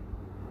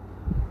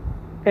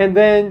 and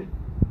then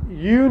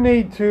you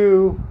need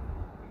to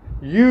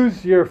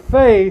use your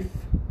faith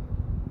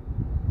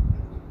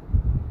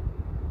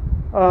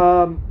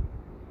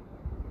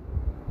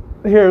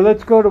here,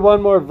 let's go to one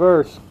more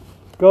verse.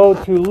 Go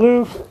to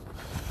Luke.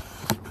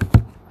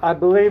 I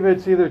believe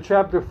it's either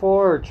chapter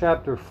 4 or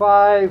chapter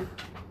 5.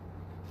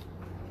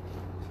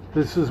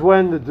 This is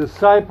when the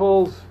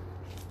disciples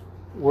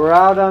were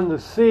out on the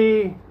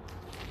sea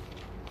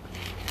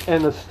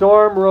and the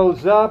storm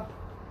rose up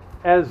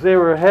as they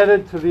were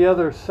headed to the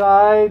other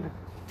side.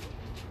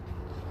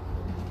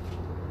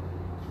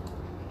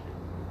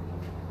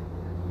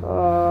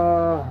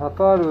 I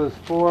thought it was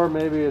 4,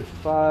 maybe it's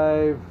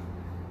 5.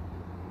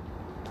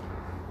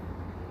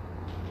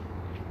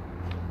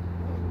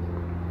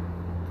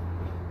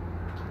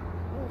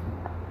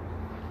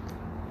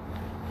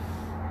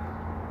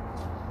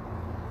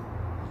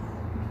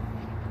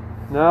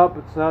 Nope,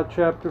 it's not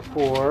chapter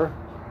 4.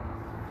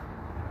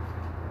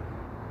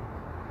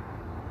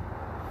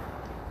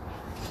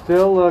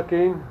 Still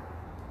looking.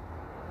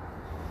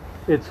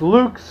 It's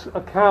Luke's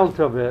account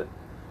of it.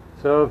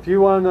 So if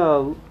you want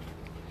to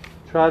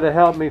try to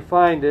help me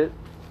find it.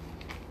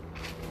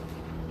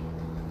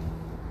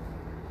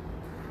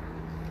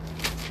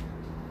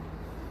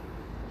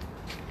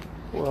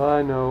 Well,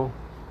 I know.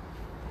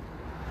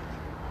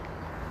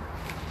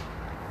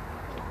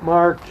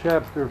 Mark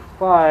chapter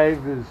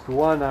 5 is the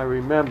one I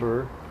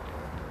remember,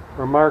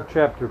 or Mark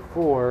chapter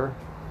 4.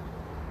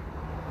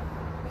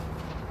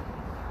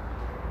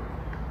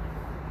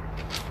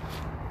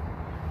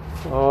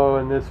 Oh,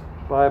 and this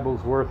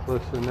Bible's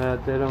worthless in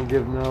that. They don't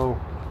give no,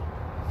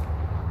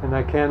 and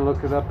I can't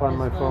look it up on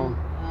my phone.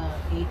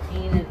 18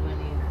 is when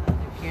they're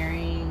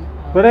carrying.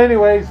 But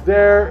anyways,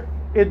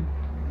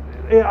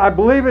 I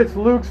believe it's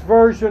Luke's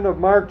version of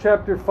Mark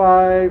chapter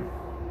 5,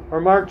 or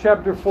Mark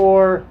chapter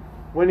 4,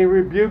 when he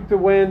rebuked the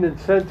wind and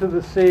said to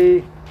the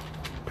sea,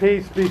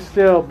 peace be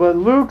still. But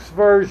Luke's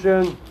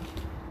version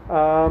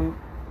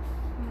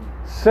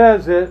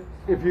says it.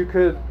 If you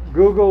could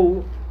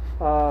Google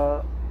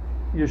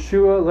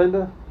Yeshua,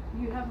 Linda.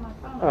 You have my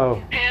phone.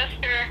 Oh.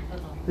 Pastor,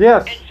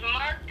 Yes. it's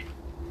Mark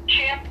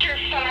chapter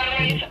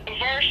 5,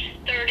 verse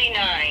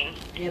 39.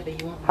 Yeah,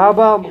 but you won't. How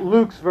about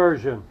Luke's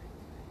version?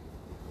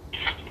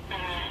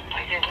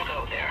 I didn't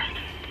go there.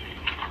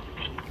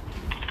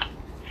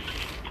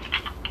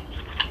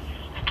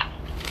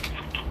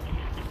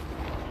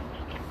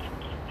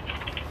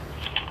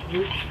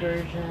 Luke's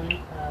version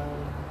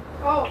of.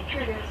 Oh,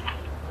 here it is.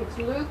 It's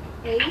Luke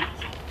 8,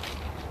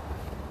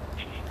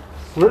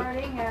 Lu-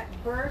 starting at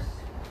verse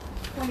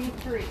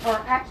 23, or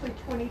actually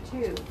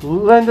 22.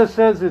 Linda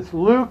says it's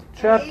Luke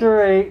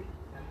chapter 8,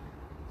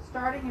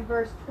 Starting in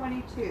verse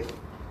 22.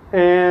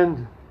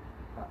 and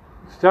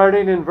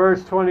starting in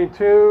verse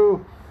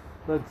 22,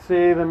 let's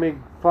see, let me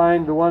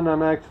find the one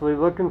I'm actually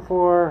looking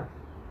for.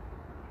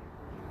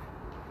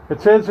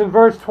 It says in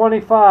verse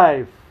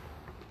 25,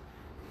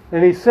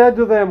 and he said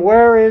to them,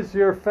 where is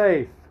your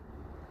faith?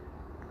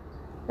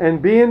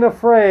 And being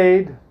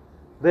afraid,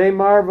 they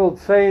marveled,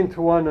 saying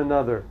to one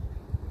another,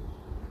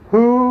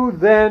 who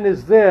then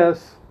is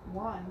this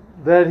 1.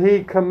 that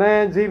he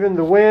commands even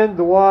the wind,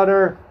 the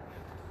water,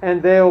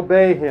 and they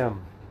obey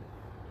him?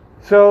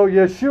 So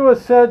Yeshua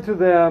said to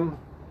them,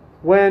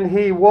 when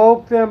he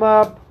woke them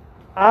up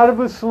out of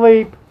a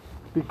sleep,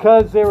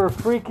 because they were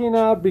freaking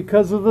out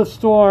because of the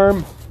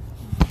storm,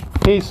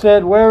 he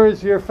said, where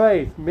is your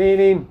faith?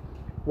 Meaning,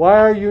 why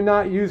are you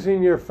not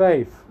using your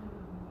faith?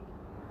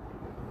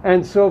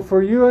 And so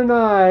for you and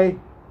I,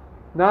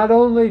 not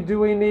only do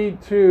we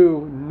need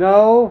to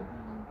know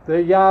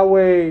that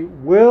Yahweh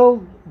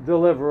will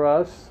deliver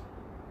us,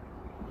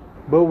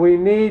 but we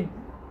need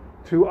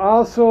to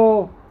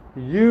also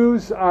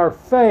use our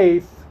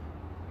faith,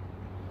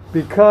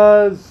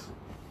 because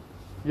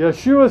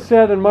Yeshua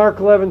said in Mark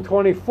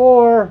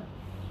 11:24,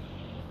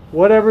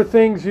 whatever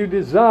things you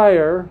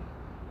desire,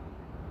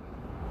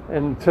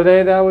 and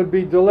today that would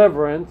be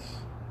deliverance.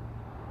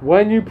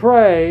 When you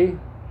pray,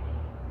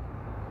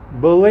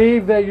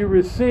 believe that you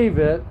receive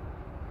it,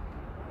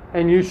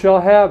 and you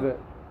shall have it.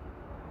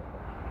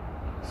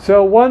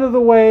 So one of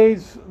the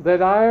ways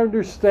that I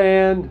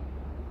understand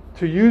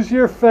to use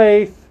your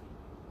faith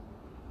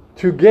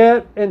to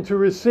get and to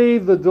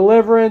receive the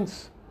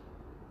deliverance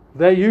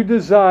that you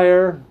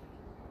desire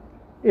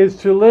is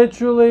to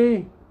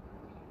literally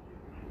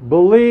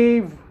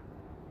believe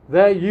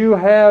that you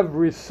have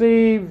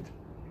received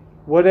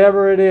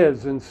whatever it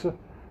is. And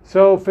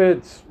so if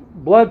it's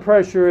blood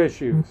pressure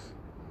issues,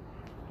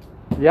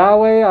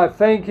 Yahweh, I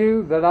thank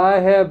you that I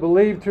have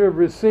believed to have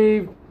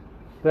received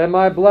that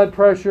my blood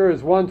pressure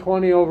is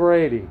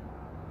 120/80.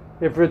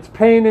 If it's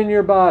pain in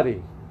your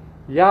body,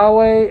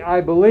 Yahweh,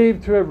 I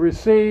believe to have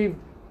received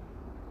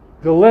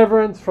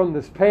deliverance from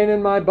this pain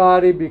in my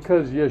body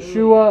because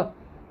Yeshua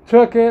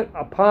took it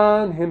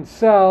upon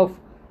himself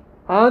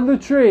on the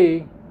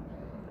tree,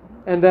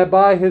 and that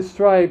by his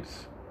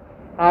stripes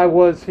I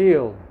was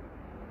healed.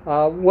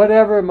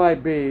 Whatever it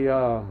might be,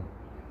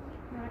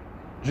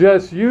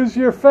 just use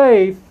your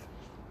faith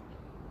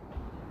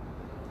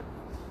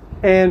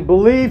and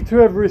believe to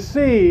have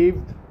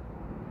received,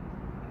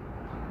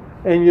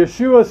 and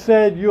Yeshua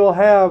said you'll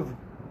have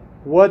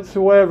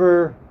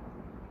whatsoever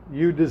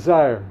you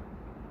desire.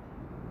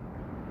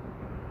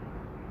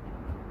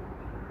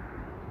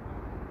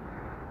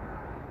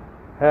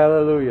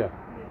 Hallelujah.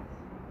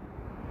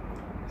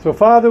 So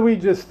Father, we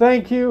just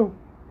thank you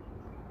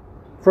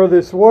for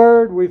this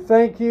word. We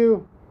thank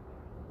you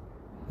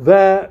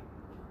that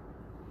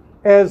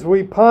as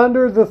we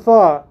ponder the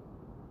thought,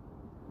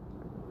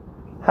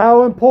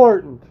 how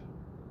important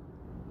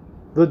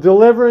the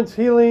deliverance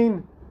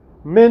healing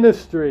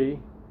ministry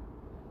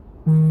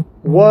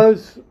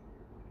was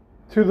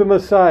to the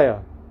Messiah,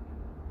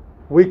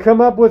 we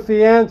come up with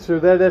the answer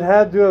that it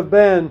had to have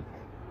been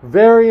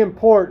very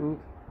important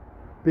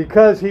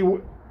because he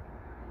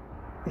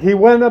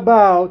went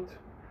about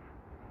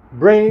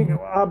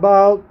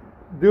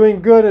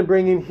doing good and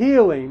bringing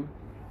healing,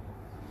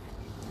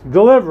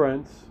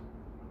 deliverance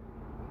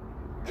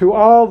to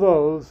all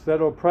those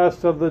that are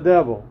oppressed of the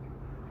devil.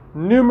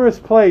 Numerous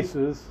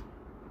places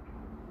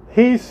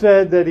he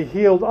said that he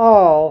healed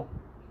all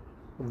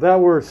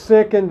that were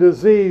sick and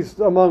diseased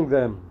among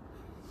them.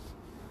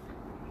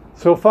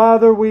 So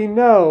Father, we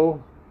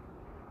know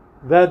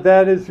that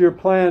that is your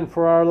plan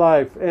for our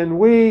life, and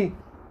we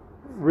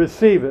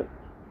receive it.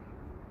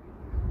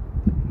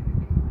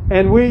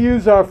 And we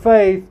use our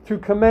faith to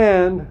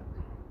command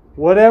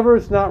whatever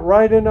is not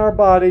right in our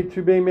body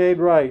to be made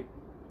right.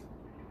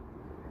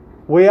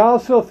 We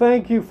also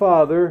thank you,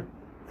 Father,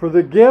 for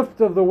the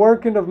gift of the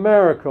working of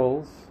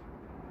miracles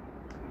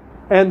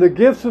and the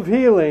gifts of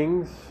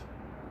healings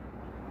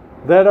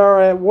that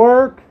are at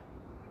work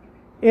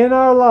in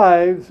our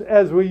lives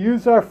as we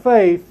use our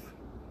faith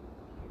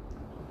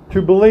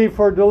to believe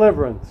for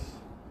deliverance.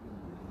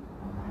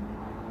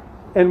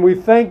 And we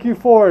thank you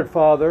for it,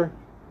 Father,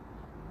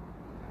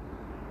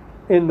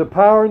 in the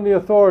power and the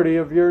authority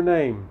of your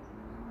name.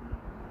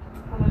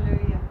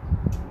 Hallelujah.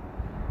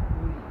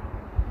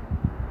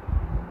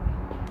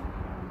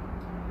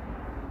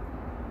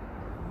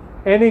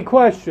 Any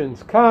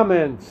questions,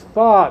 comments,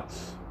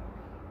 thoughts,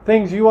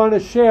 things you want to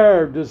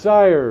share,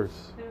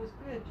 desires?